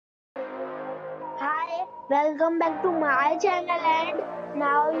Welcome back to my channel, and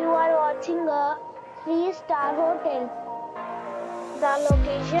now you are watching a 3-star hotel. The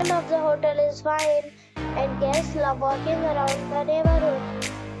location of the hotel is fine and guests love walking around the neighborhood.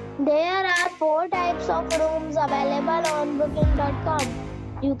 There are 4 types of rooms available on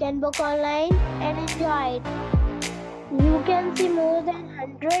booking.com. You can book online and enjoy it. You can see more than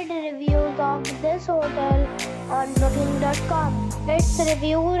 100 reviews of this hotel on booking.com. Its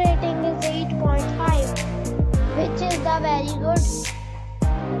review rating is 8.5, which is the very good.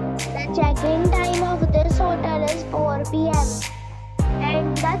 The check-in time of this hotel is 4 p.m.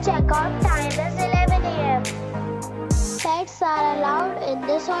 and the check-out time is 11 a.m. Pets are allowed in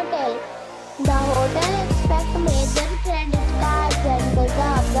this hotel. The hotel expects major credit cards and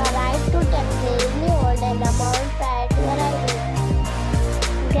reserves the right to temporarily hold an amount prior to arrival.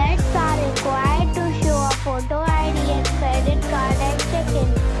 Guests are required to show a photo ID and credit card at check-in.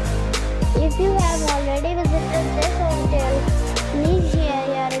 If you have already visited this hotel, please share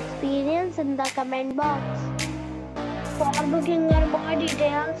your experience in the comment box. For booking or more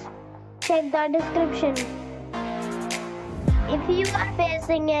details, check the description. If you are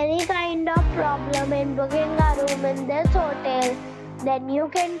facing any kind of problem in booking a room in this hotel, then you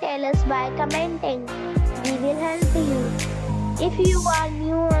can tell us by commenting. We will help you. If you are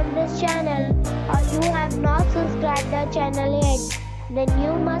new on this channel or you have not subscribed the channel yet, then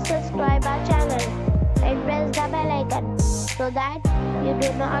you must subscribe our channel and press the bell icon so that you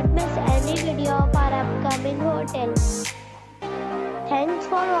do not miss any video of our upcoming hotel. Thanks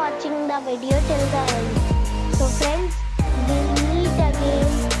for watching the video till the end. So friends, we'll meet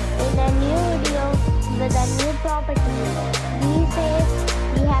again